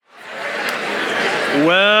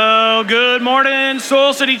Well, good morning,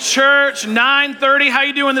 Soul City Church, 9:30. How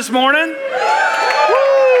you doing this morning? Woo-wee.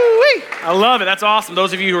 I love it. That's awesome.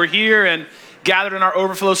 Those of you who are here and gathered in our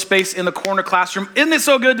overflow space in the corner classroom. Isn't it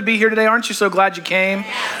so good to be here today? Aren't you so glad you came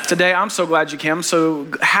today? I'm so glad you came. I'm so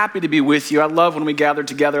happy to be with you. I love when we gather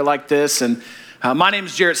together like this. And my name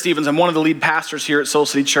is Jarrett Stevens. I'm one of the lead pastors here at Soul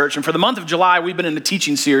City Church. And for the month of July, we've been in a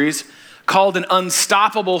teaching series called An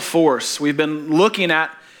Unstoppable Force. We've been looking at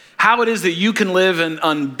how it is that you can live an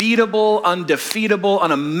unbeatable, undefeatable,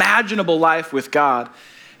 unimaginable life with God.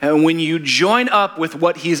 And when you join up with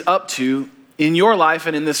what he's up to in your life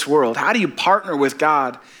and in this world, how do you partner with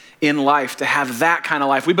God in life to have that kind of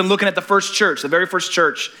life? We've been looking at the first church, the very first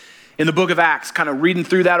church in the book of Acts, kind of reading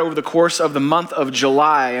through that over the course of the month of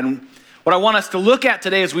July. And what I want us to look at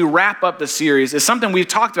today as we wrap up the series is something we've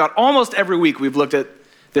talked about almost every week. We've looked at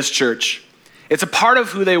this church. It's a part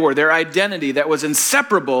of who they were, their identity that was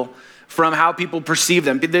inseparable from how people perceive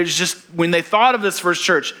them. There's just, when they thought of this first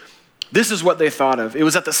church, this is what they thought of. It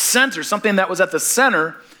was at the center, something that was at the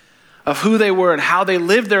center of who they were and how they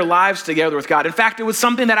lived their lives together with God. In fact, it was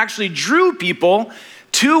something that actually drew people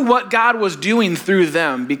to what God was doing through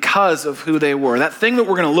them because of who they were. That thing that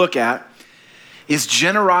we're going to look at is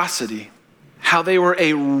generosity, how they were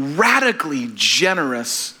a radically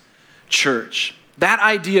generous church. That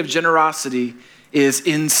idea of generosity is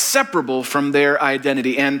inseparable from their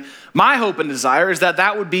identity. And my hope and desire is that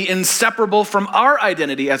that would be inseparable from our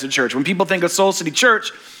identity as a church. When people think of Soul City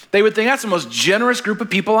Church, they would think that's the most generous group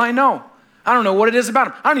of people I know. I don't know what it is about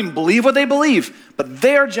them. I don't even believe what they believe, but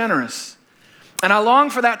they are generous. And I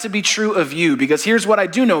long for that to be true of you, because here's what I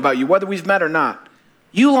do know about you, whether we've met or not.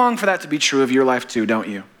 You long for that to be true of your life too, don't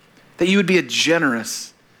you? That you would be a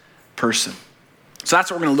generous person. So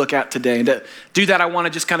that's what we're going to look at today. And to do that, I want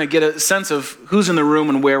to just kind of get a sense of who's in the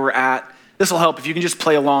room and where we're at. This will help if you can just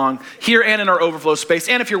play along here and in our overflow space.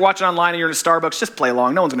 And if you're watching online and you're in a Starbucks, just play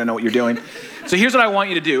along. No one's going to know what you're doing. So here's what I want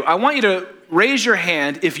you to do. I want you to raise your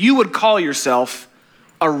hand if you would call yourself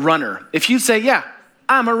a runner. If you say, yeah,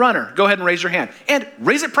 I'm a runner, go ahead and raise your hand. And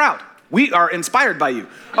raise it proud. We are inspired by you.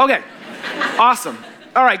 Okay, awesome.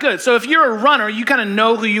 All right, good. So if you're a runner, you kind of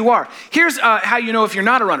know who you are. Here's how you know if you're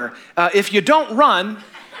not a runner. If you don't run,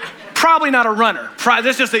 probably not a runner.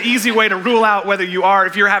 That's just an easy way to rule out whether you are,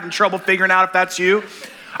 if you're having trouble figuring out if that's you.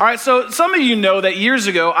 All right, so some of you know that years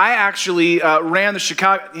ago, I actually ran the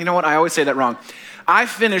Chicago, you know what, I always say that wrong. I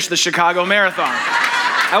finished the Chicago Marathon.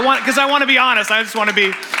 Because I want to be honest,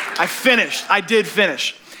 I did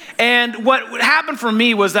finish. And what happened for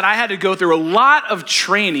me was that I had to go through a lot of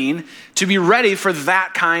training to be ready for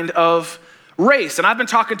that kind of race. And I've been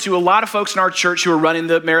talking to a lot of folks in our church who are running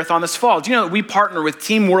the marathon this fall. Do you know that we partner with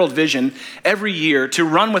Team World Vision every year to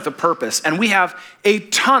run with a purpose? And we have a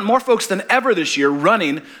ton, more folks than ever this year,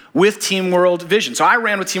 running with Team World Vision. So I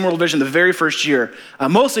ran with Team World Vision the very first year,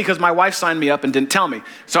 mostly because my wife signed me up and didn't tell me.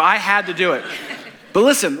 So I had to do it. But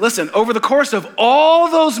listen, over the course of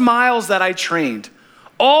all those miles that I trained,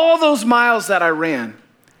 all those miles that I ran,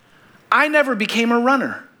 I never became a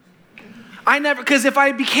runner. Because if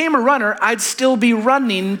I became a runner, I'd still be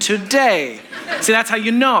running today. See, that's how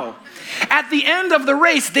you know. At the end of the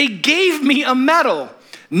race, they gave me a medal,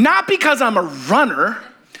 not because I'm a runner,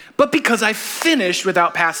 but because I finished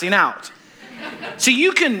without passing out. So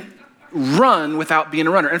you can run without being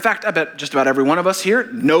a runner. In fact, I bet just about every one of us here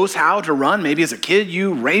knows how to run. Maybe as a kid,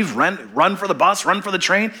 you run for the bus, run for the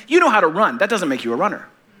train. You know how to run. That doesn't make you a runner.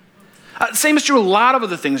 Same is true of a lot of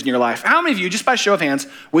other things in your life. How many of you, just by show of hands,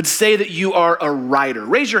 would say that you are a writer?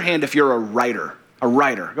 Raise your hand if you're a writer. A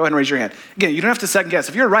writer. Go ahead and raise your hand. Again, you don't have to second guess.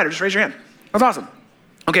 If you're a writer, just raise your hand. That's awesome.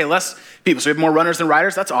 Okay, less people. So we have more runners than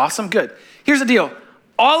writers. That's awesome. Good. Here's the deal.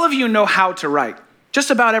 All of you know how to write.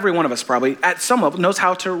 Just about every one of us probably, at some level, knows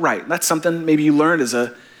how to write. That's something maybe you learned as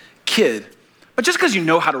a kid. But just because you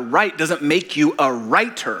know how to write doesn't make you a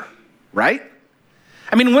writer, right?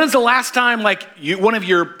 I mean, when is the last time one of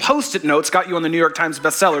your Post-it notes got you on the New York Times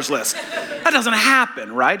bestsellers list? That doesn't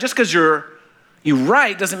happen, right? Just because you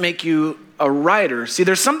write doesn't make you a writer. See,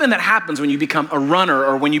 there's something that happens when you become a runner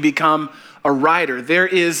or when you become a writer. There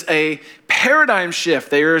is a paradigm shift.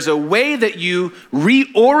 There is a way that you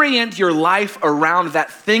reorient your life around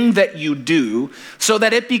that thing that you do so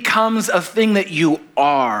that it becomes a thing that you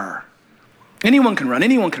are. Anyone can run,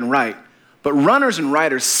 anyone can write. But runners and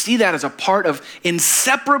writers see that as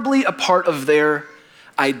inseparably a part of their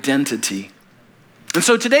identity. And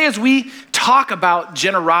so today, as we talk about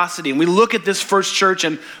generosity and we look at this first church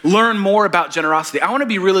and learn more about generosity, I want to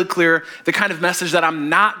be really clear the kind of message that I'm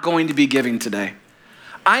not going to be giving today.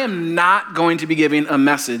 I am not going to be giving a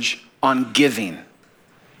message on giving.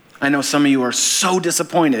 I know some of you are so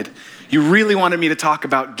disappointed. You really wanted me to talk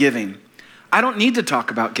about giving. I don't need to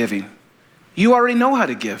talk about giving. You already know how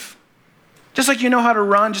to give. Just like you know how to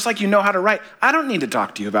run, just like you know how to write. I don't need to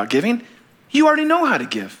talk to you about giving. You already know how to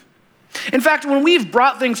give. In fact, when we've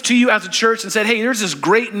brought things to you as a church and said, hey, there's this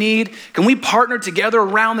great need, can we partner together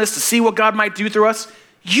around this to see what God might do through us?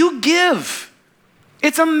 You give.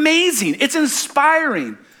 It's amazing. It's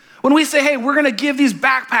inspiring. When we say, hey, we're going to give these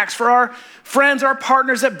backpacks for our friends, our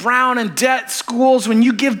partners at Brown and Debt schools, when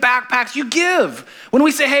you give backpacks, you give. When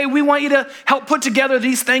we say, hey, we want you to help put together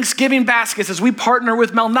these Thanksgiving baskets as we partner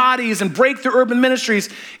with Malnati's and Breakthrough Urban Ministries,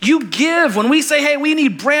 you give. When we say, hey, we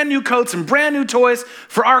need brand new coats and brand new toys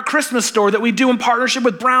for our Christmas store that we do in partnership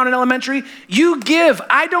with Brown and Elementary, you give.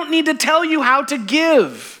 I don't need to tell you how to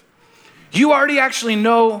give. You already actually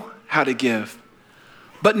know how to give.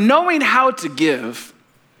 But knowing how to give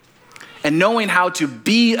and knowing how to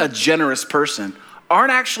be a generous person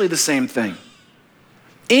aren't actually the same thing.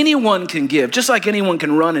 Anyone can give, just like anyone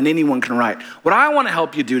can run and anyone can write. What I want to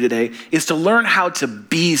help you do today is to learn how to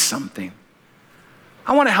be something.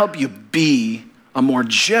 I want to help you be a more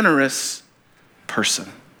generous person.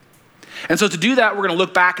 And so to do that, we're going to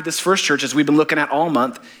look back at this first church as we've been looking at all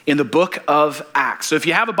month in the book of Acts. So if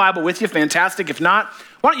you have a Bible with you, fantastic. If not,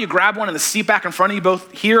 why don't you grab one in the seat back in front of you,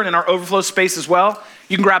 both here and in our overflow space as well.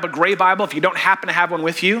 You can grab a gray Bible if you don't happen to have one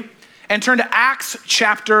with you, and turn to Acts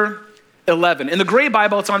chapter 11. In the gray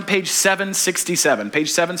Bible, it's on page 767.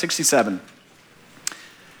 Page 767.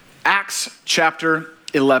 Acts chapter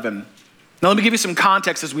 11. Now let me give you some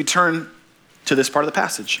context as we turn to this part of the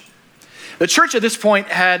passage. The church at this point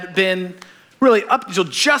had been, really up until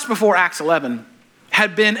just before Acts 11,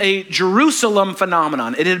 had been a Jerusalem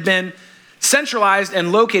phenomenon. It had been centralized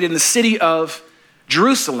and located in the city of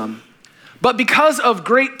Jerusalem. But because of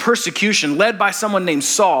great persecution led by someone named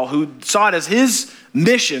Saul, who saw it as his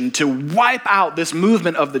mission to wipe out this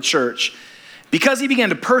movement of the church, because he began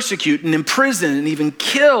to persecute and imprison and even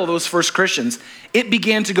kill those first Christians, it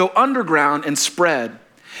began to go underground and spread.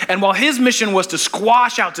 And while his mission was to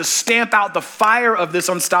squash out, to stamp out the fire of this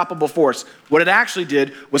unstoppable force, what it actually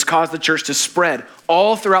did was cause the church to spread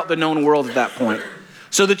all throughout the known world at that point.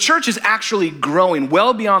 So the church is actually growing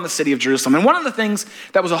well beyond the city of Jerusalem. And one of the things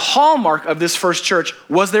that was a hallmark of this first church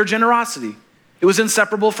was their generosity. It was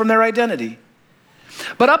inseparable from their identity.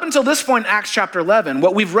 But up until this point in Acts chapter 11,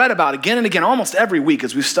 what we've read about again and again, almost every week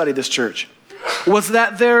as we've studied this church, was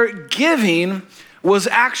that their giving was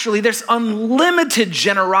actually, this unlimited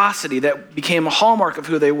generosity that became a hallmark of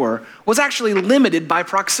who they were, was actually limited by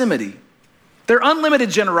proximity. Their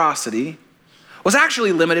unlimited generosity was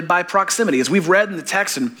actually limited by proximity. As we've read in the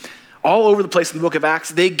text and all over the place in the book of Acts,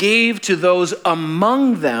 they gave to those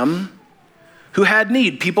among them who had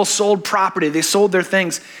need. People sold property, they sold their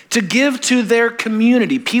things to give to their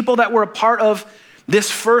community, people that were a part of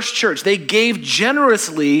this first church. They gave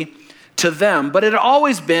generously to them, but it had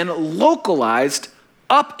always been localized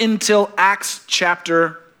up until Acts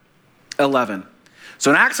chapter 11.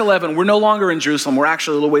 So in Acts 11, we're no longer in Jerusalem. We're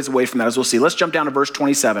actually a little ways away from that, as we'll see. Let's jump down to verse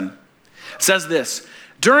 27. It says this: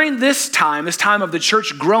 during this time of the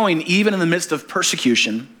church growing even in the midst of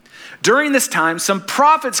persecution, during this time, some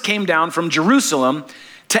prophets came down from Jerusalem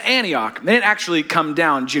to Antioch. They didn't actually come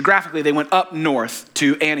down. Geographically, they went up north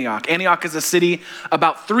to Antioch. Antioch is a city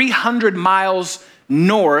about 300 miles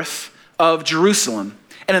north of Jerusalem.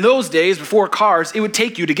 And in those days, before cars, it would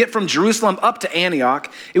take you to get from Jerusalem up to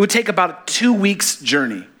Antioch, it would take about a 2 weeks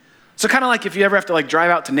journey. So kind of like if you ever have to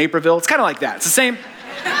drive out to Naperville, it's kind of like that. It's the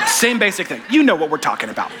same basic thing. You know what we're talking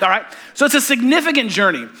about, all right? So it's a significant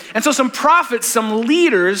journey. And so some prophets, some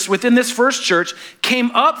leaders within this first church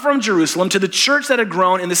came up from Jerusalem to the church that had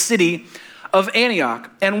grown in the city of Antioch.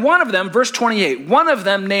 And one of them, verse 28, one of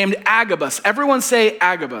them named Agabus. Everyone say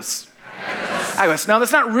Agabus. Agabus. Now,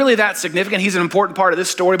 that's not really that significant. He's an important part of this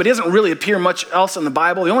story, but he doesn't really appear much else in the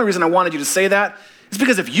Bible. The only reason I wanted you to say that is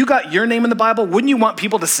because if you got your name in the Bible, wouldn't you want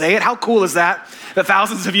people to say it? How cool is that? That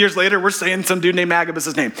thousands of years later, we're saying some dude named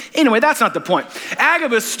Agabus' name. Anyway, that's not the point.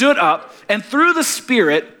 Agabus stood up and through the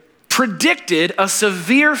Spirit predicted a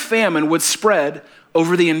severe famine would spread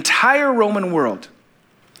over the entire Roman world.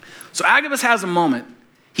 So Agabus has a moment.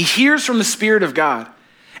 He hears from the Spirit of God.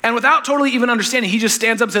 And without totally even understanding, he just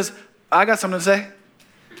stands up and says, I got something to say.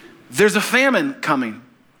 There's a famine coming,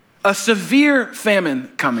 a severe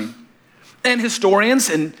famine coming. And historians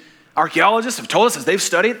and archaeologists have told us as they've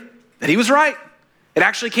studied that he was right. It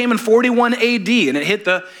actually came in 41 AD and it hit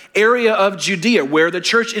the area of Judea where the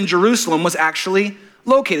church in Jerusalem was actually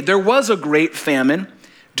located. There was a great famine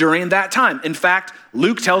during that time. In fact,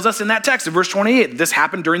 Luke tells us in that text in verse 28, this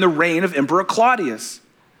happened during the reign of Emperor Claudius.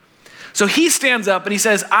 So he stands up and he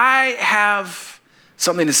says, I have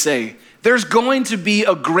something to say. There's going to be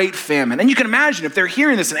a great famine. And you can imagine if they're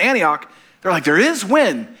hearing this in Antioch, they're like, there is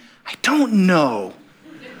when? I don't know.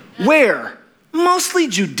 Where? Mostly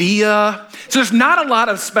Judea. So there's not a lot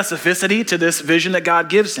of specificity to this vision that God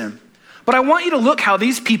gives him. But I want you to look how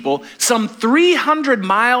these people, some 300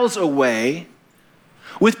 miles away,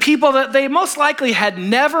 with people that they most likely had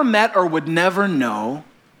never met or would never know,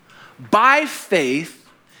 by faith,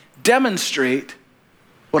 demonstrate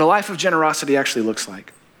what a life of generosity actually looks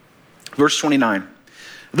like. Verse 29,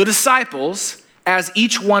 the disciples, as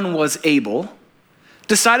each one was able,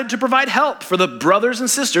 decided to provide help for the brothers and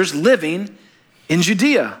sisters living in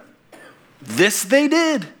Judea. This they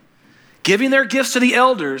did, giving their gifts to the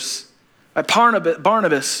elders by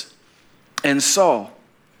Barnabas and Saul.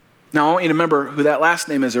 Now, I want you to remember who that last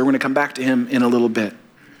name is. We're going to come back to him in a little bit.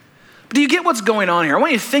 But do you get what's going on here? I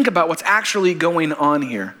want you to think about what's actually going on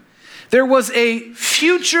here. There was a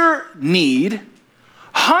future need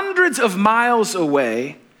hundreds of miles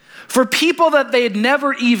away for people that they had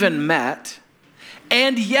never even met,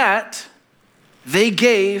 and yet they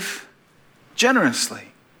gave generously.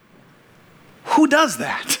 Who does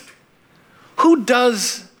that? Who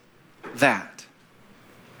does that?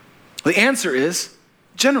 The answer is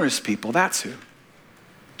generous people. That's who.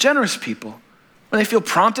 Generous people. When they feel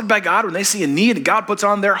prompted by God, when they see a need that God puts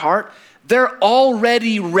on their heart, they're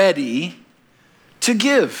already ready to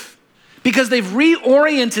give. Because they've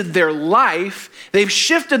reoriented their life, they've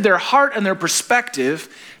shifted their heart and their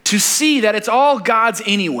perspective to see that it's all God's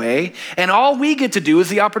anyway, and all we get to do is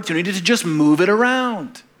the opportunity to just move it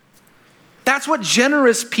around. That's what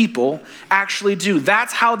generous people actually do.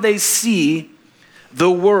 That's how they see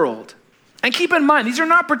the world. And keep in mind, these are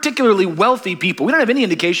not particularly wealthy people. We don't have any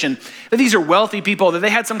indication that these are wealthy people, that they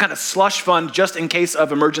had some kind of slush fund just in case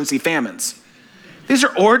of emergency famines. These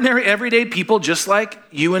are ordinary, everyday people just like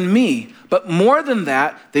you and me. But more than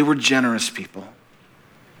that, they were generous people.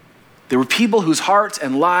 They were people whose hearts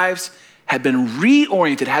and lives had been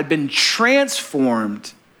reoriented, had been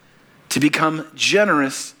transformed to become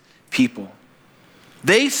generous people.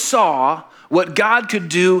 They saw what God could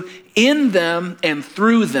do in them and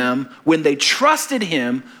through them when they trusted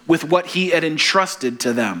him with what he had entrusted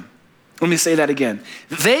to them. Let me say that again.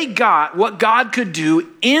 They got what God could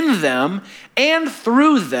do in them and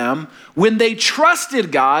through them when they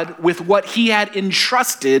trusted God with what he had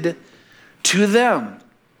entrusted to them.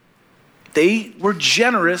 They were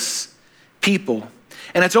generous people.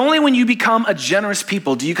 And it's only when you become a generous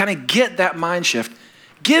people do you kind of get that mind shift.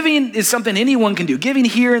 Giving is something anyone can do. Giving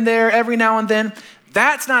here and there, every now and then,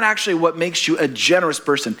 that's not actually what makes you a generous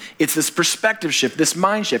person. It's this perspective shift, this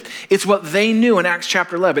mind shift. It's what they knew in Acts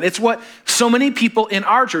chapter 11. It's what so many people in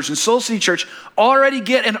our church, in Soul City Church, already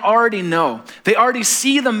get and already know. They already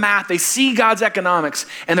see the math, they see God's economics,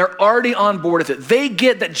 and they're already on board with it. They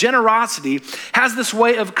get that generosity has this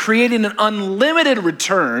way of creating an unlimited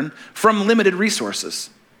return from limited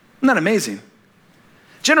resources. Isn't that amazing?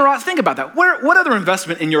 Generosity, think about that. What other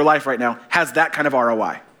investment in your life right now has that kind of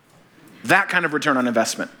ROI? That kind of return on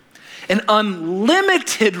investment. An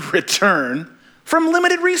unlimited return from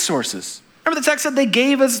limited resources. Remember the text said they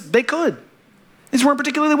gave as they could. These weren't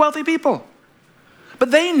particularly wealthy people.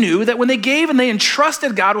 But they knew that when they gave and they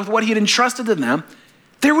entrusted God with what he had entrusted to them,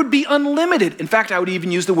 there would be unlimited. In fact, I would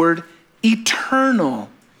even use the word eternal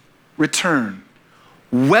return.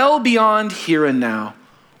 Well beyond here and now.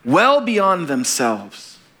 Well beyond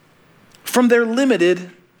themselves. From their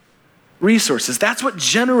limited resources. That's what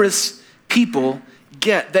generous people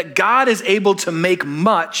get, that God is able to make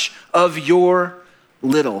much of your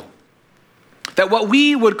little. That what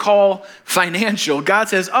we would call financial, God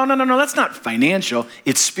says, oh, no, that's not financial,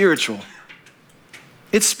 it's spiritual.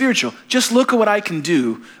 It's spiritual. Just look at what I can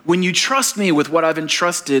do when you trust me with what I've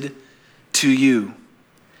entrusted to you.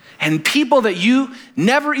 And people that you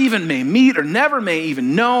never even may meet or never may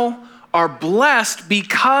even know are blessed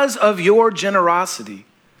because of your generosity.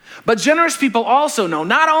 But generous people also know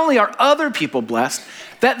not only are other people blessed,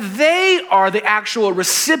 that they are the actual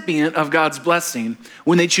recipient of God's blessing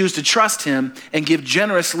when they choose to trust him and give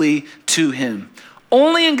generously to him.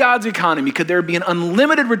 Only in God's economy could there be an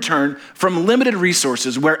unlimited return from limited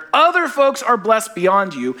resources where other folks are blessed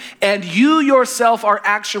beyond you and you yourself are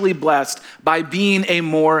actually blessed by being a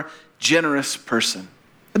more generous person.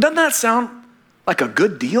 Doesn't that sound like a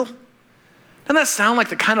good deal? Doesn't that sound like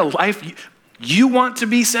the kind of life you want to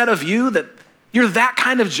be said of you, that you're that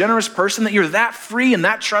kind of generous person, that you're that free and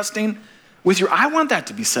that trusting with your, I want that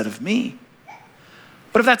to be said of me.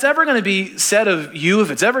 But if that's ever going to be said of you,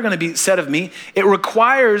 if it's ever going to be said of me, it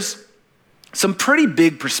requires some pretty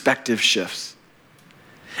big perspective shifts.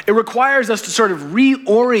 It requires us to sort of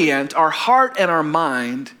reorient our heart and our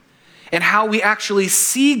mind and how we actually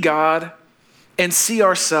see God and see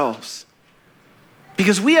ourselves.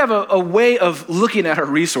 Because we have a way of looking at our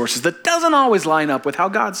resources that doesn't always line up with how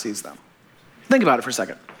God sees them. Think about it for a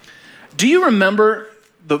second. Do you remember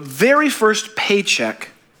the very first paycheck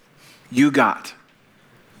you got?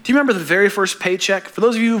 Do you remember the very first paycheck? For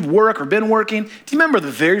those of you who've worked or been working, do you remember the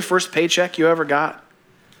very first paycheck you ever got?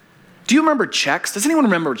 Do you remember checks? Does anyone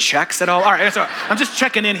remember checks at all? All right, so I'm just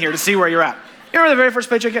checking in here to see where you're at. You remember the very first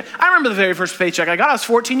paycheck? I remember the very first paycheck I got. I was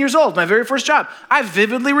 14 years old, my very first job. I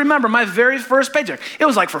vividly remember my very first paycheck. It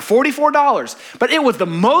was like for $44, but it was the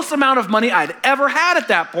most amount of money I'd ever had at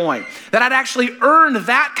that point. That I'd actually earned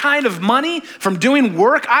that kind of money from doing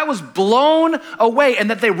work. I was blown away, and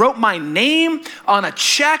that they wrote my name on a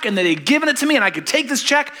check and that they'd given it to me, and I could take this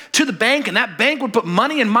check to the bank, and that bank would put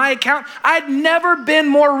money in my account. I'd never been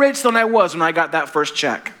more rich than I was when I got that first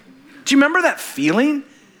check. Do you remember that feeling?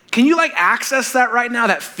 Can you access that right now?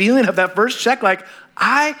 That feeling of that first check,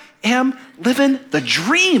 I am living the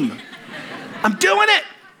dream. I'm doing it.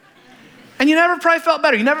 And you never probably felt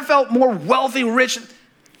better. You never felt more wealthy, rich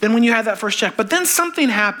than when you had that first check. But then something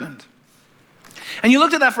happened. And you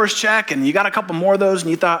looked at that first check and you got a couple more of those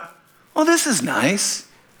and you thought, well, this is nice,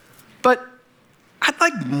 but I'd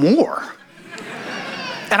like more.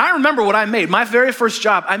 And I remember what I made. My very first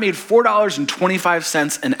job, I made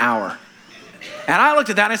 $4.25 an hour. And I looked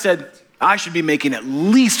at that and I said, I should be making at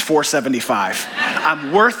least $4.75.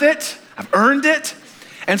 I'm worth it. I've earned it.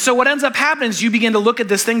 And so what ends up happening is you begin to look at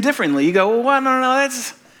this thing differently. You go, well, no,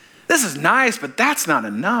 this is nice, but that's not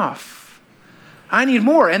enough. I need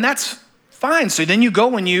more, and that's fine. So then you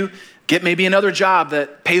go and you get maybe another job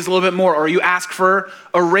that pays a little bit more, or you ask for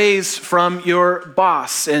a raise from your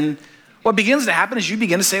boss. And what begins to happen is you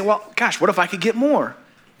begin to say, well, gosh, what if I could get more?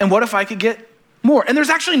 And what if I could get more? And there's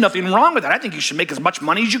actually nothing wrong with that. I think you should make as much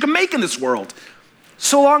money as you can make in this world,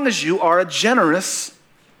 so long as you are a generous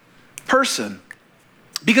person.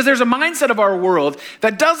 Because there's a mindset of our world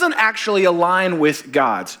that doesn't actually align with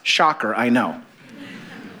God's. Shocker, I know.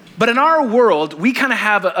 But in our world, we kind of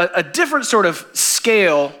have a different sort of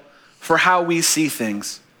scale for how we see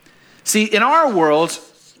things. See, in our world,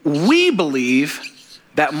 we believe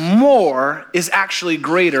that more is actually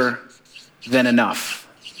greater than enough.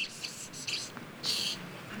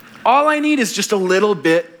 All I need is just a little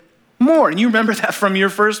bit more. And you remember that from your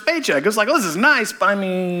first paycheck. It's like, oh, this is nice, but I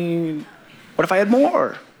mean, what if I had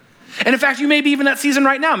more? And in fact, you may be even that season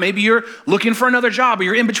right now. Maybe you're looking for another job or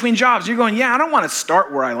you're in between jobs. You're going, yeah, I don't want to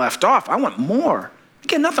start where I left off. I want more.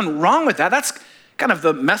 Again, nothing wrong with that. That's kind of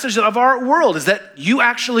the message of our world, is that you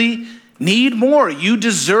actually need more. You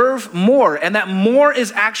deserve more. And that more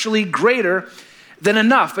is actually greater than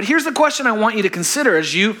enough. But here's the question I want you to consider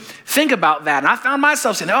as you think about that. And I found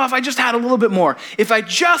myself saying, oh, if I just had a little bit more, if I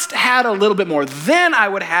just had a little bit more, then I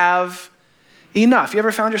would have enough. You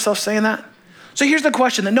ever found yourself saying that? So here's the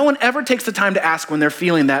question that no one ever takes the time to ask when they're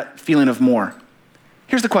feeling that feeling of more.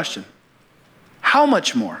 Here's the question. How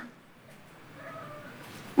much more?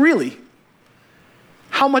 Really?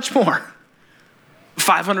 How much more?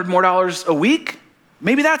 $500 more a week?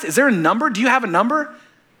 Maybe is there a number? Do you have a number?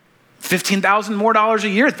 $15,000 more a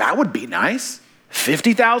year? That would be nice.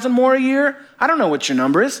 $50,000 more a year? I don't know what your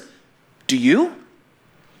number is. Do you?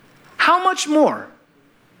 How much more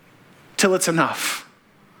till it's enough?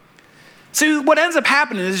 So what ends up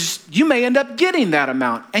happening is you may end up getting that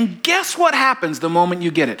amount. And guess what happens the moment you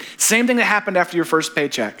get it? Same thing that happened after your first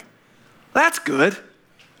paycheck. That's good.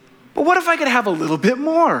 But what if I could have a little bit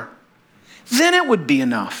more? Then it would be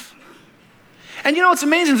enough. And you know what's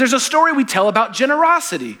amazing? There's a story we tell about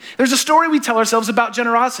generosity. There's a story we tell ourselves about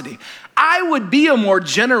generosity. I would be a more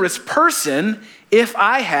generous person if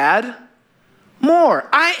I had more.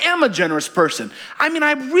 I am a generous person. I mean,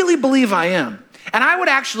 I really believe I am. And I would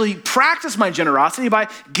actually practice my generosity by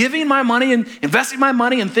giving my money and investing my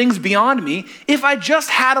money in things beyond me if I just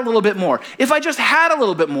had a little bit more. If I just had a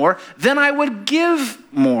little bit more, then I would give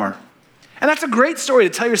more. And that's a great story to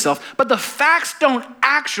tell yourself, but the facts don't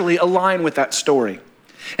actually align with that story.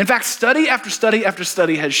 In fact, study after study after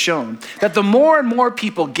study has shown that the more and more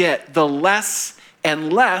people get, the less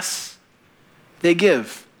and less they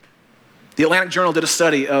give. The Atlantic Journal did a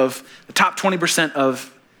study of the top 20%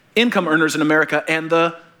 of income earners in America and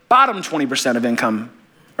the bottom 20% of income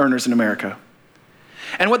earners in America.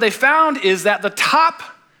 And what they found is that the top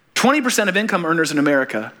 20% of income earners in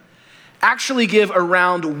America actually give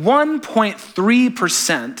around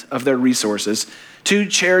 1.3% of their resources to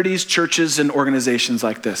charities, churches, and organizations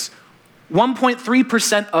like this.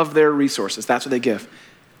 1.3% of their resources, that's what they give.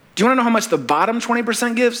 Do you want to know how much the bottom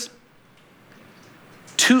 20% gives?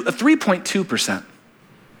 3.2%.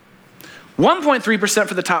 1.3%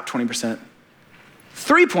 for the top 20%.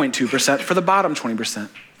 3.2% for the bottom 20%.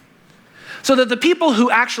 So that the people who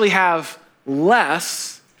actually have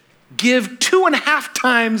less give 2.5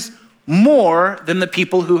 times more than the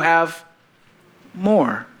people who have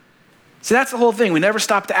more. See, that's the whole thing. We never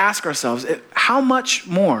stop to ask ourselves, how much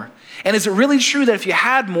more? And is it really true that if you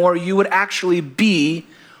had more, you would actually be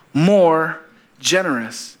more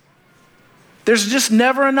generous? There's just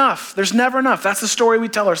never enough. There's never enough. That's the story we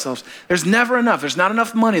tell ourselves. There's never enough. There's not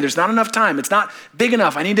enough money. There's not enough time. It's not big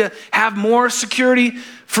enough. I need to have more security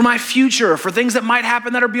for my future, for things that might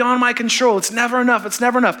happen that are beyond my control. It's never enough. It's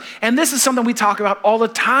never enough. And this is something we talk about all the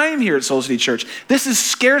time here at Soul City Church. This is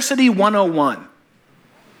scarcity 101.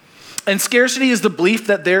 And scarcity is the belief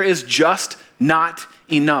that there is just not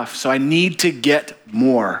enough. So I need to get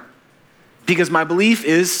more. Because my belief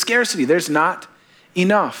is scarcity. There's not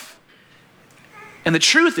enough. And the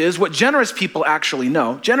truth is, what generous people actually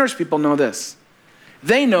know, generous people know this.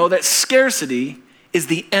 They know that scarcity is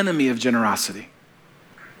the enemy of generosity.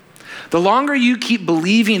 The longer you keep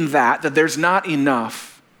believing that there's not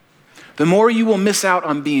enough, the more you will miss out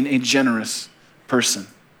on being a generous person.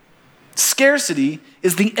 Scarcity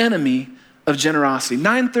is the enemy of generosity.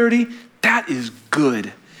 9:30, that is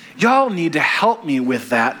good. Y'all need to help me with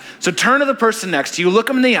that. So turn to the person next to you, look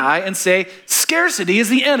them in the eye and say, scarcity is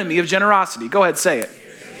the enemy of generosity. Go ahead, say it.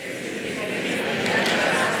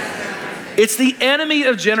 It's the enemy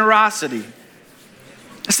of generosity.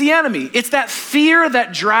 It's the enemy. It's that fear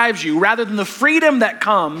that drives you rather than the freedom that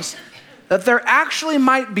comes that there actually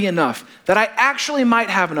might be enough, that I actually might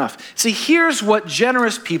have enough. See, here's what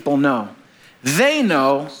generous people know. They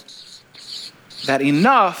know that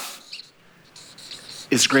enough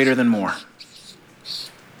is greater than more.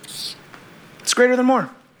 It's greater than more.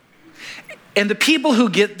 And the people who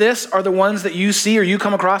get this are the ones that you see or you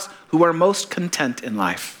come across who are most content in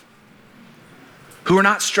life. Who are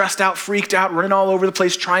not stressed out, freaked out, running all over the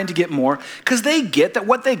place trying to get more, because they get that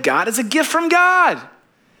what they got is a gift from God.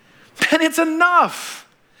 And it's enough.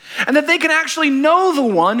 And that they can actually know the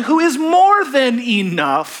one who is more than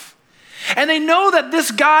enough. And they know that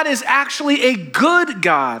this God is actually a good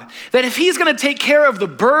God. That if he's going to take care of the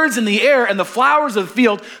birds in the air and the flowers of the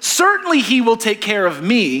field, certainly he will take care of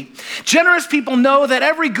me. Generous people know that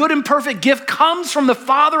every good and perfect gift comes from the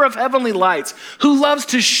Father of heavenly lights, who loves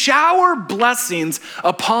to shower blessings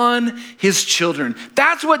upon his children.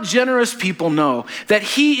 That's what generous people know. That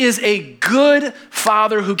he is a good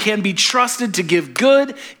Father who can be trusted to give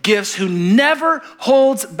good gifts, who never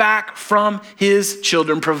holds back from his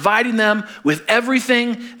children, providing them with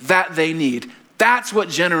everything that they need. That's what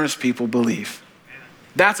generous people believe.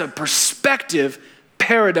 That's a perspective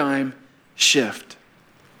paradigm shift.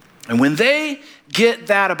 And when they get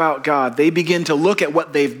that about God, they begin to look at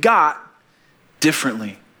what they've got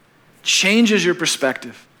differently. Changes your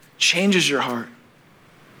perspective, changes your heart.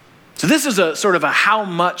 So this is a sort of a how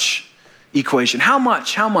much equation. How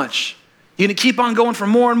much? How much? You're going to keep on going for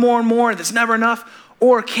more and more and more, and it's never enough?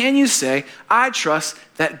 Or can you say, I trust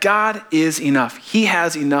that God is enough. He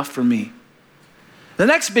has enough for me. The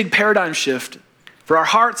next big paradigm shift for our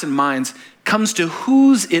hearts and minds comes to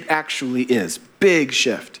whose it actually is. Big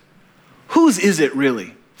shift. Whose is it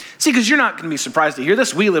really? See, because you're not going to be surprised to hear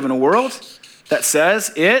this. We live in a world that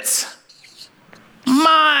says it's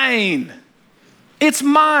mine. It's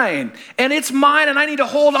mine. And it's mine, and I need to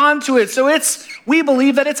hold on to it. So we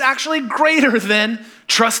believe that it's actually greater than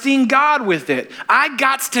trusting God with it. I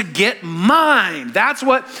gots to get mine. That's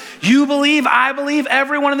what you believe. I believe.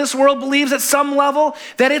 Everyone in this world believes at some level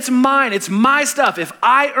that it's mine. It's my stuff. If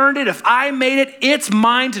I earned it, if I made it, it's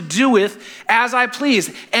mine to do with as I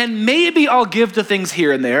please. And maybe I'll give to things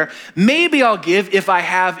here and there. Maybe I'll give if I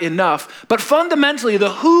have enough. But fundamentally,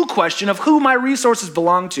 the who question of who my resources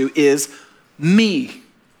belong to is me.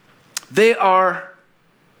 They are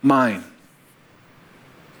mine.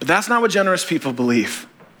 But that's not what generous people believe.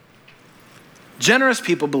 Generous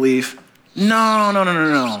people believe,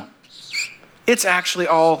 no. It's actually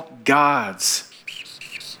all God's.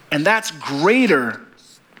 And that's greater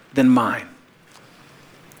than mine.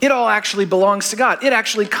 It all actually belongs to God. It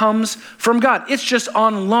actually comes from God. It's just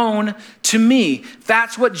on loan to me.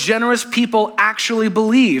 That's what generous people actually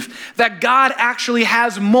believe. That God actually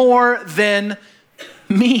has more than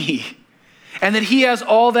me. and that he has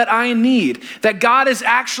all that I need. That God is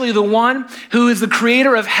actually the one who is the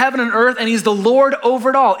creator of heaven and earth, and he's the Lord over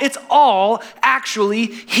it all. It's all actually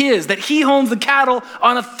his. That he owns the cattle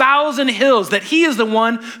on 1,000 hills. That he is the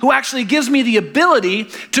one who actually gives me the ability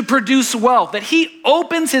to produce wealth. That he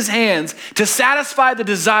opens his hands to satisfy the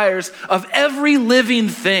desires of every living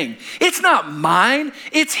thing. It's not mine,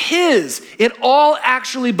 it's his. It all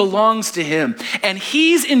actually belongs to him. And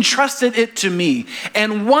he's entrusted it to me.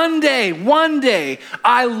 And one day,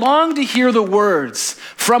 I long to hear the words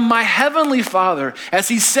from my heavenly Father as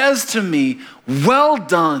he says to me, "Well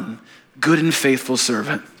done, good and faithful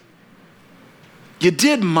servant. You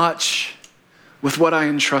did much with what I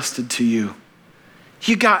entrusted to you.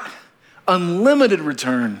 You got unlimited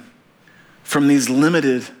return from these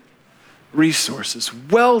limited resources.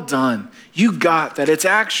 Well done. You got that it's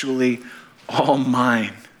actually all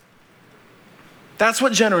mine." That's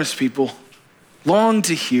what generous people long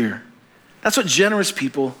to hear. That's what generous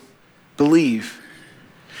people believe.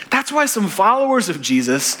 That's why some followers of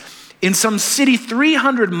Jesus in some city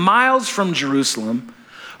 300 miles from Jerusalem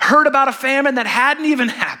heard about a famine that hadn't even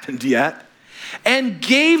happened yet and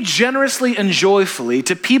gave generously and joyfully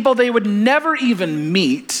to people they would never even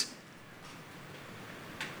meet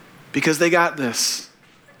because they got this,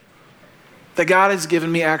 that God has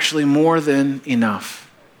given me actually more than enough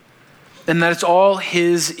and that it's all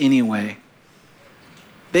his anyway.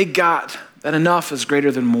 They got that enough is greater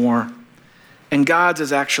than more, and God's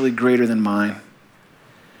is actually greater than mine.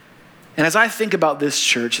 And as I think about this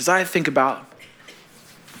church, as I think about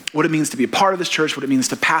what it means to be a part of this church, what it means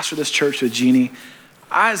to pastor this church with Jeannie,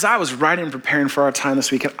 as I was writing and preparing for our time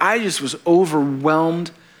this weekend, I just was overwhelmed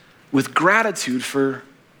with gratitude for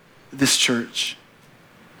this church.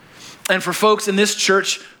 And for folks in this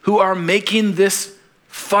church who are making this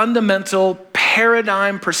fundamental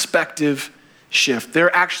paradigm perspective shift.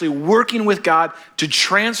 They're actually working with God to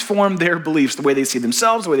transform their beliefs, the way they see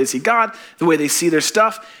themselves, the way they see God, the way they see their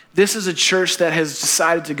stuff. This is a church that has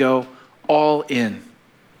decided to go all in.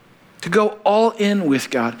 To go all in with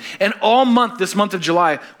God. And all month, this month of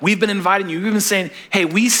July, we've been inviting you. We've been saying, hey,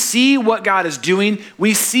 we see what God is doing.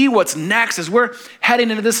 We see what's next as we're heading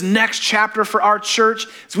into this next chapter for our church.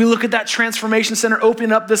 As we look at that transformation center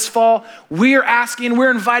opening up this fall, we're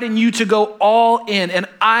inviting you to go all in. And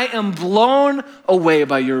I am blown away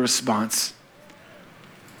by your response.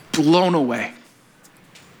 Blown away.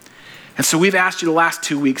 And so we've asked you the last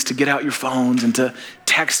 2 weeks to get out your phones and to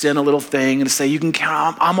text in a little thing and to say, you can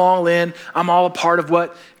count, I'm all in. I'm all a part of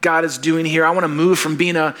what God is doing here. I want to move from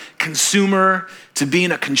being a consumer to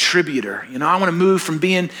being a contributor. I want to move from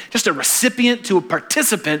being just a recipient to a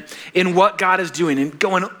participant in what God is doing and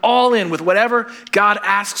going all in with whatever God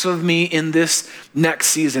asks of me in this next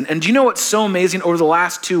season. And do you know what's so amazing over the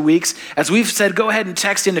last 2 weeks? As we've said, go ahead and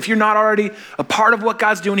text in. If you're not already a part of what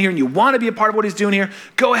God's doing here and you want to be a part of what he's doing here,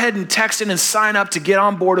 go ahead and text in and sign up to get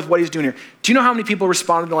on board with what he's doing here. Do you know how many people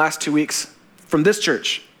responded in the last 2 weeks from this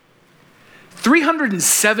church?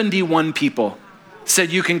 371 people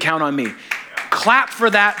said, you can count on me. Clap for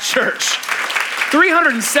that church.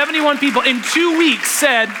 371 people in 2 weeks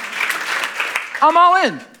said, I'm all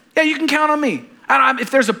in. Yeah, you can count on me.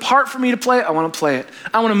 If there's a part for me to play, I want to play it.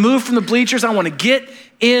 I want to move from the bleachers. I want to get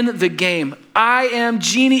in the game.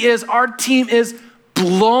 Jeannie is, our team is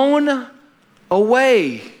blown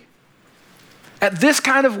away at this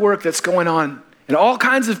kind of work that's going on in all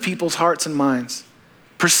kinds of people's hearts and minds.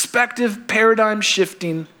 Perspective, paradigm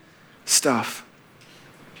shifting stuff.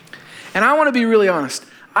 And I want to be really honest.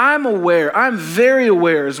 I'm very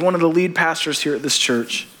aware as one of the lead pastors here at this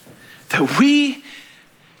church that we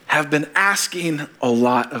have been asking a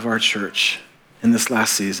lot of our church in this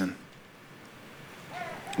last season.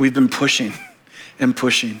 We've been pushing and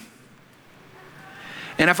pushing.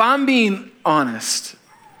 And if I'm being honest,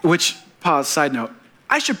 which, pause, side note,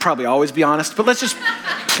 I should probably always be honest, but let's just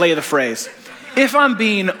play the phrase. If I'm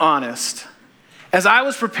being honest, as I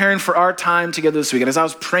was preparing for our time together this weekend, as I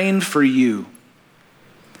was praying for you,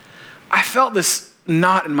 I felt this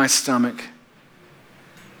knot in my stomach.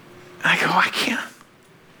 I go, I can't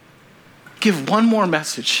give one more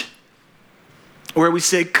message where we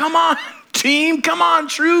say, come on, team, come on,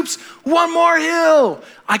 troops, one more hill.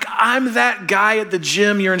 Like I'm that guy at the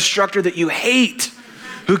gym, your instructor that you hate,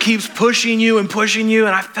 who keeps pushing you. And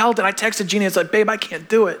I felt it. I texted Jeannie. It's like, babe, I can't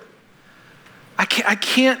do it. I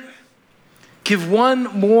can't give one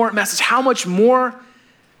more message. How much more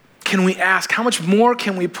can we ask? How much more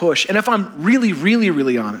can we push? And if I'm really, really,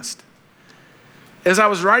 really honest, as I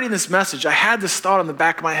was writing this message, I had this thought on the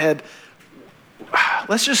back of my head,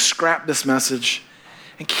 let's just scrap this message.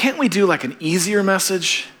 And can't we do like an easier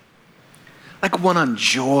message? Like one on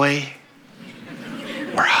joy?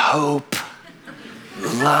 or hope,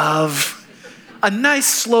 love, a nice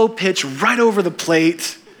slow pitch right over the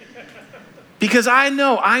plate. Because I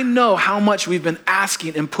know how much we've been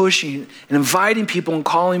asking and pushing and inviting people and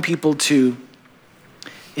calling people to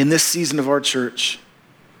in this season of our church.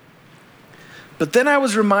 But then I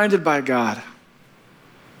was reminded by God.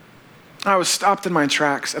 I was stopped in my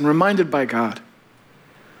tracks and reminded by God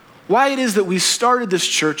why it is that we started this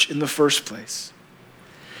church in the first place.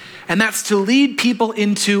 And that's to lead people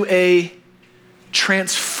into a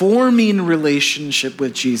transforming relationship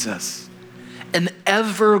with Jesus, an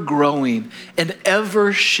ever-growing and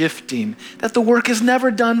ever-shifting, that the work is never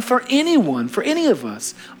done for anyone, for any of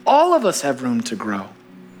us. All of us have room to grow.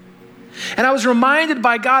 And I was reminded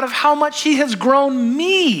by God of how much he has grown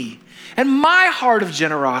me and my heart of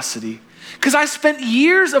generosity. Because I spent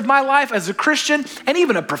years of my life as a Christian and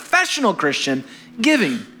even a professional Christian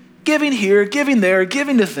giving here, giving there,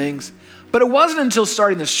 giving to things. But it wasn't until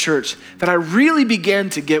starting this church that I really began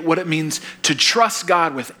to get what it means to trust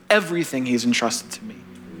God with everything he's entrusted to me.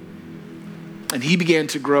 And he began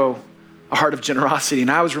to grow a heart of generosity. And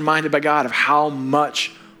I was reminded by God of how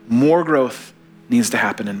much more growth needs to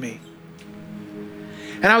happen in me.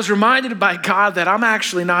 And I was reminded by God that I'm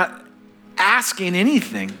actually not asking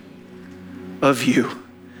anything of you.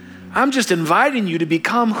 I'm just inviting you to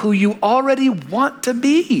become who you already want to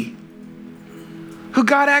be, who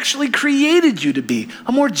God actually created you to be,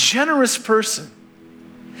 a more generous person.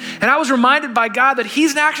 And I was reminded by God that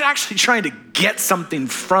he's not actually trying to get something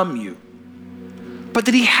from you, but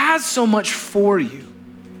that he has so much for you.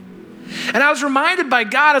 And I was reminded by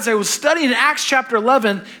God as I was studying in Acts chapter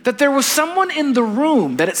 11 that there was someone in the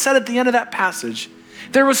room, that it said at the end of that passage,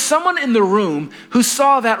 there was someone in the room who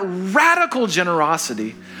saw that radical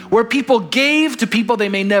generosity where people gave to people they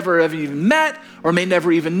may never have even met or may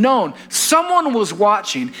never even known. Someone was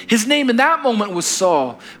watching. His name in that moment was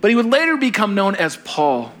Saul, but he would later become known as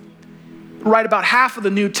Paul, write about half of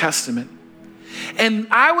the New Testament. And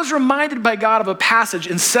I was reminded by God of a passage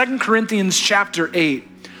in 2 Corinthians chapter 8,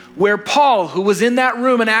 where Paul, who was in that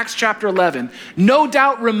room in Acts chapter 11, no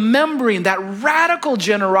doubt remembering that radical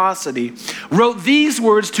generosity, wrote these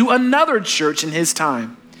words to another church in his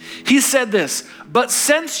time. He said this, "But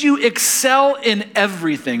since you excel in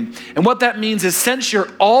everything," and what that means is since you're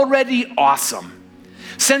already awesome,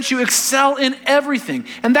 since you excel in everything,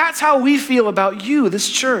 and that's how we feel about you, this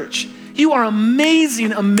church. You are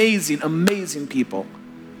amazing, amazing, amazing people.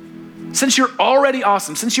 Since you're already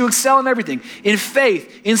awesome, since you excel in everything, in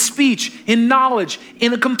faith, in speech, in knowledge,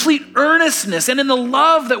 in a complete earnestness, and in the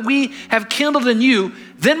love that we have kindled in you,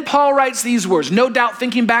 then Paul writes these words, no doubt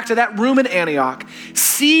thinking back to that room in Antioch.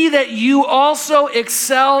 See that you also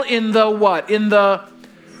excel in the what? In the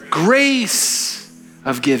grace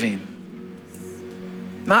of giving.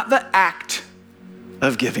 Not the act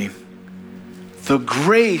of giving. The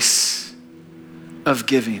grace of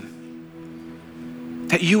giving.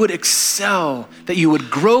 That you would excel, that you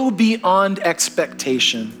would grow beyond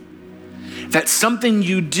expectation, that something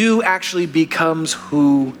you do actually becomes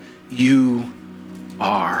who you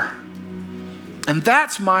are. And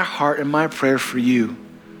that's my heart and my prayer for you,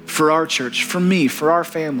 for our church, for me, for our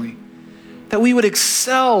family, that we would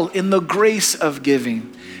excel in the grace of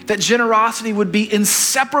giving, that generosity would be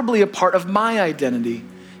inseparably a part of my identity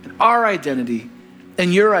and our identity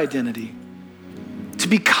and your identity. To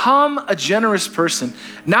become a generous person,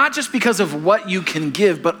 not just because of what you can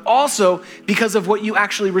give, but also because of what you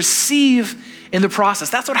actually receive in the process.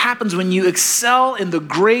 That's what happens when you excel in the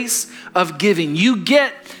grace of giving. You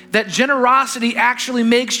get that generosity actually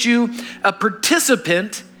makes you a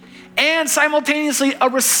participant and simultaneously a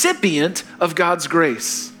recipient of God's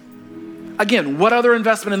grace. Again, what other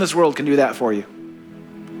investment in this world can do that for you?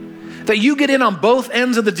 That you get in on both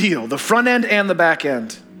ends of the deal, the front end and the back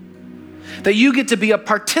end. That you get to be a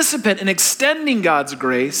participant in extending God's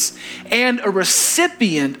grace and a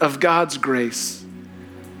recipient of God's grace.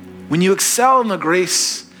 When you excel in the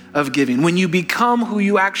grace of giving, when you become who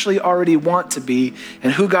you actually already want to be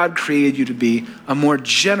and who God created you to be, a more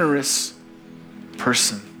generous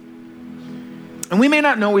person. And we may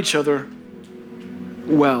not know each other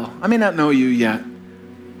well. I may not know you yet,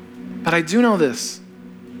 but I do know this.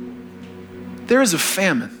 There is a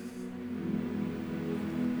famine.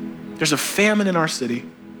 There's a famine in our city.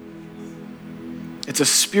 It's a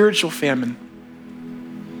spiritual famine.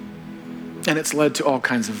 And it's led to all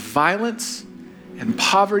kinds of violence and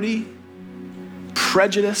poverty,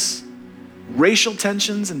 prejudice, racial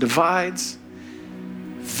tensions and divides.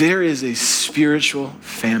 There is a spiritual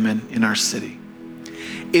famine in our city.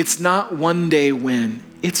 It's not one day when,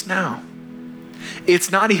 it's now.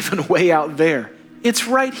 It's not even way out there. It's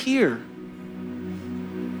right here.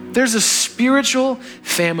 There's a spiritual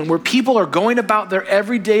famine where people are going about their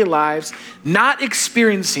everyday lives, not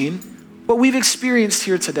experiencing what we've experienced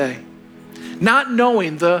here today. Not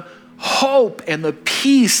knowing the hope and the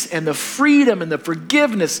peace and the freedom and the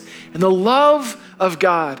forgiveness and the love of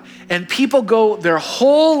God. And people go their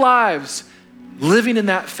whole lives living in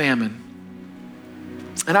that famine.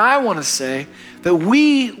 And I want to say that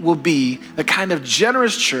we will be the kind of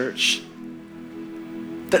generous church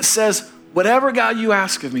that says, whatever God you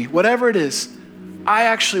ask of me, whatever it is, I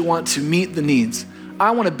actually want to meet the needs.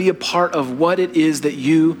 I want to be a part of what it is that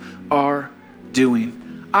you are doing.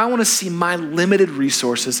 I want to see my limited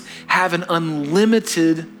resources have an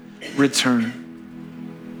unlimited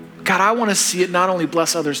return. God, I want to see it not only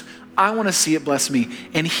bless others, I want to see it bless me.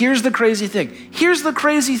 And here's the crazy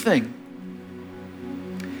thing.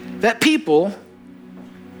 That people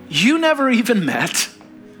you never even met,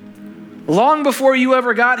 long before you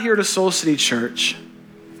ever got here to Soul City Church,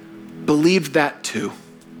 believed that too.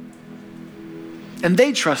 And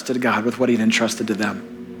they trusted God with what he'd entrusted to them.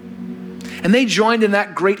 And they joined in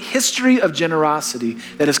that great history of generosity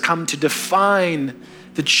that has come to define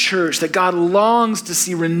the church, that God longs to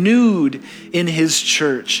see renewed in his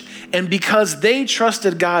church. And because they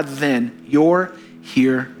trusted God then, you're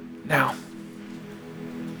here now.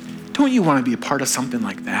 Don't you want to be a part of something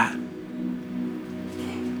like that?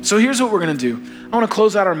 So here's what we're going to do. I want to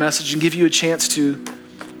close out our message and give you a chance to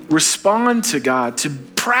respond to God, to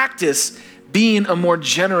practice being a more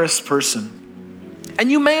generous person.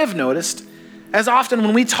 And you may have noticed, as often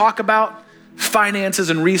when we talk about finances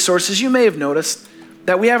and resources, you may have noticed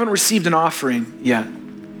that we haven't received an offering yet.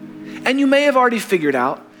 And you may have already figured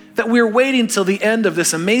out that we're waiting till the end of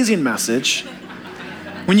this amazing message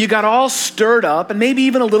when you got all stirred up and maybe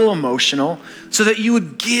even a little emotional so that you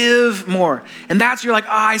would give more. And you're like,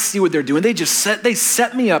 I see what they're doing. They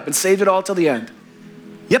set me up and saved it all till the end.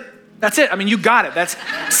 Yep, that's it. I mean, you got it. That's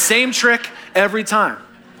same trick every time.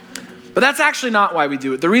 But that's actually not why we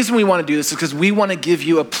do it. The reason we want to do this is because we want to give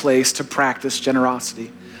you a place to practice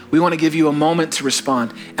generosity. We want to give you a moment to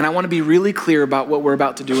respond. And I want to be really clear about what we're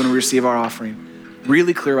about to do when we receive our offering.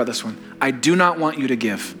 Really clear about this one. I do not want you to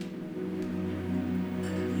give.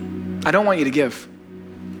 I don't want you to give.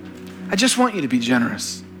 I just want you to be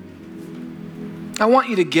generous. I want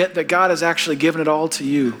you to get that God has actually given it all to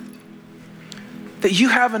you. That you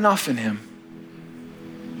have enough in him.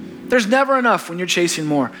 There's never enough when you're chasing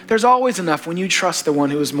more. There's always enough when you trust the one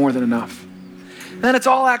who is more than enough. And then it's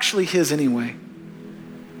all actually his anyway.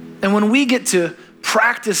 And when we get to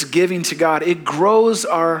practice giving to God, it grows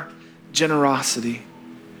our generosity.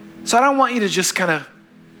 So I don't want you to just kind of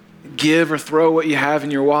give or throw what you have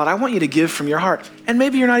in your wallet. I want you to give from your heart. And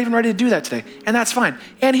maybe you're not even ready to do that today, and that's fine.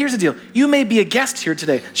 And here's the deal. You may be a guest here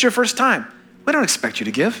today. It's your first time. We don't expect you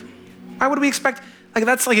to give. Why would we expect?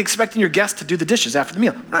 That's like expecting your guest to do the dishes after the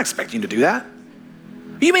meal. I'm not expecting you to do that.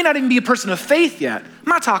 You may not even be a person of faith yet. I'm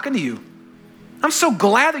not talking to you. I'm so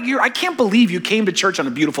glad that I can't believe you came to church on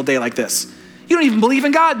a beautiful day like this. You don't even believe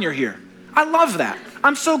in God and you're here. I love that.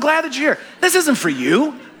 I'm so glad that you're here. This isn't for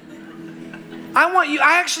you.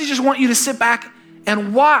 I actually just want you to sit back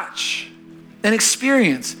and watch and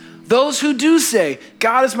experience. Those who do say,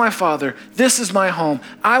 God is my Father, this is my home.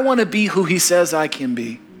 I want to be who he says I can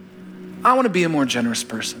be. I want to be a more generous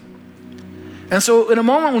person. And so in a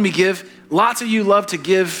moment when we give, lots of you love to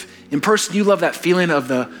give in person. You love that feeling of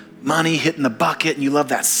the money hitting the bucket and you love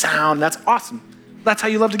that sound. That's awesome. That's how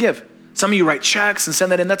you love to give. Some of you write checks and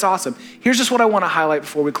send that in. That's awesome. Here's just what I want to highlight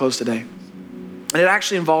before we close today. And it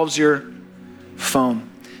actually involves your phone.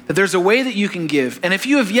 That there's a way that you can give. And if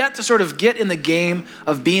you have yet to sort of get in the game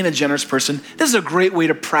of being a generous person, this is a great way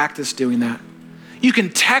to practice doing that. You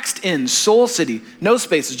can text in Soul City, no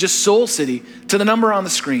spaces, just Soul City, to the number on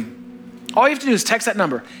the screen. All you have to do is text that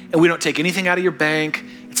number, and we don't take anything out of your bank.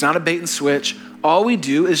 It's not a bait and switch. All we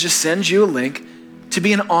do is just send you a link to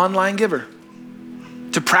be an online giver,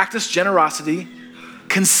 to practice generosity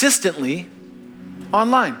consistently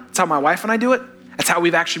online. That's how my wife and I do it. That's how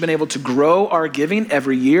we've actually been able to grow our giving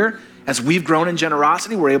every year. As we've grown in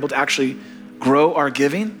generosity, we're able to actually grow our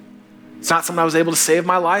giving. It's not something I was able to say of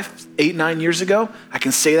my life 8-9 years ago. I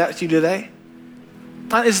can say that to you today.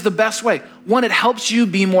 That is the best way. One, it helps you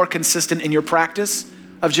be more consistent in your practice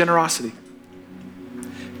of generosity.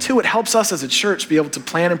 Two, it helps us as a church be able to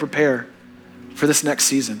plan and prepare for this next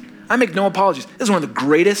season. I make no apologies. This is one of the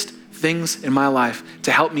greatest things in my life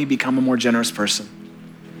to help me become a more generous person.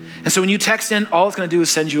 And so when you text in, all it's going to do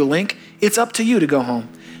is send you a link. It's up to you to go home.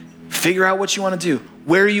 Figure out what you want to do,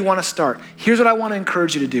 where you want to start. Here's what I want to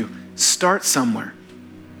encourage you to do. Start somewhere.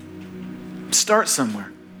 Start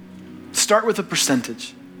somewhere. Start with a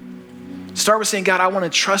percentage. Start with saying, God, I want to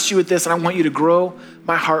trust you with this, and I want you to grow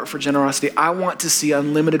my heart for generosity. I want to see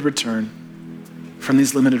unlimited return from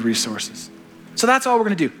these limited resources. So that's all we're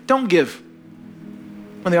going to do. Don't give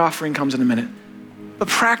when the offering comes in a minute, but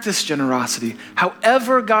practice generosity,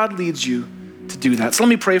 however God leads you to do that. So let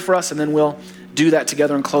me pray for us, and then we'll do that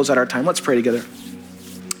together and close out our time. Let's pray together.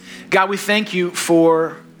 God, we thank you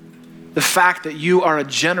for the fact that you are a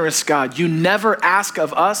generous God. You never ask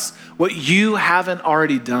of us what you haven't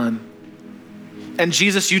already done. And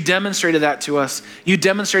Jesus, you demonstrated that to us. You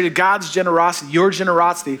demonstrated God's generosity, your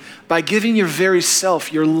generosity, by giving your very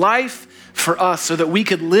self, your life for us, so that we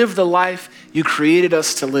could live the life you created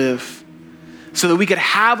us to live, so that we could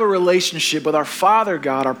have a relationship with our Father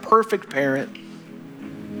God, our perfect parent,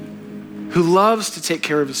 who loves to take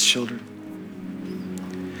care of his children.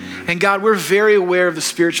 And God, we're very aware of the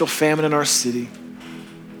spiritual famine in our city.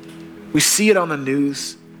 We see it on the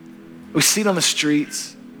news. We see it on the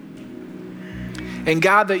streets. And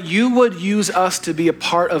God, that you would use us to be a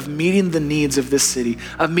part of meeting the needs of this city,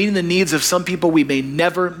 of meeting the needs of some people we may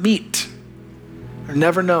never meet or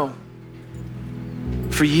never know.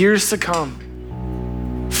 For years to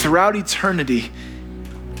come, throughout eternity,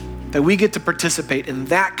 that we get to participate in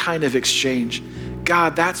that kind of exchange.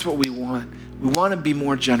 God, that's what we want. We want to be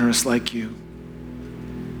more generous like you.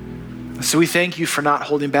 So we thank you for not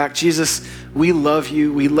holding back. Jesus, we love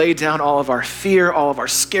you. We lay down all of our fear, all of our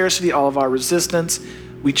scarcity, all of our resistance.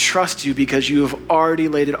 We trust you because you have already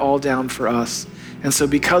laid it all down for us. And so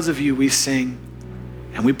because of you, we sing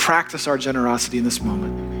and we practice our generosity in this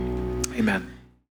moment. Amen.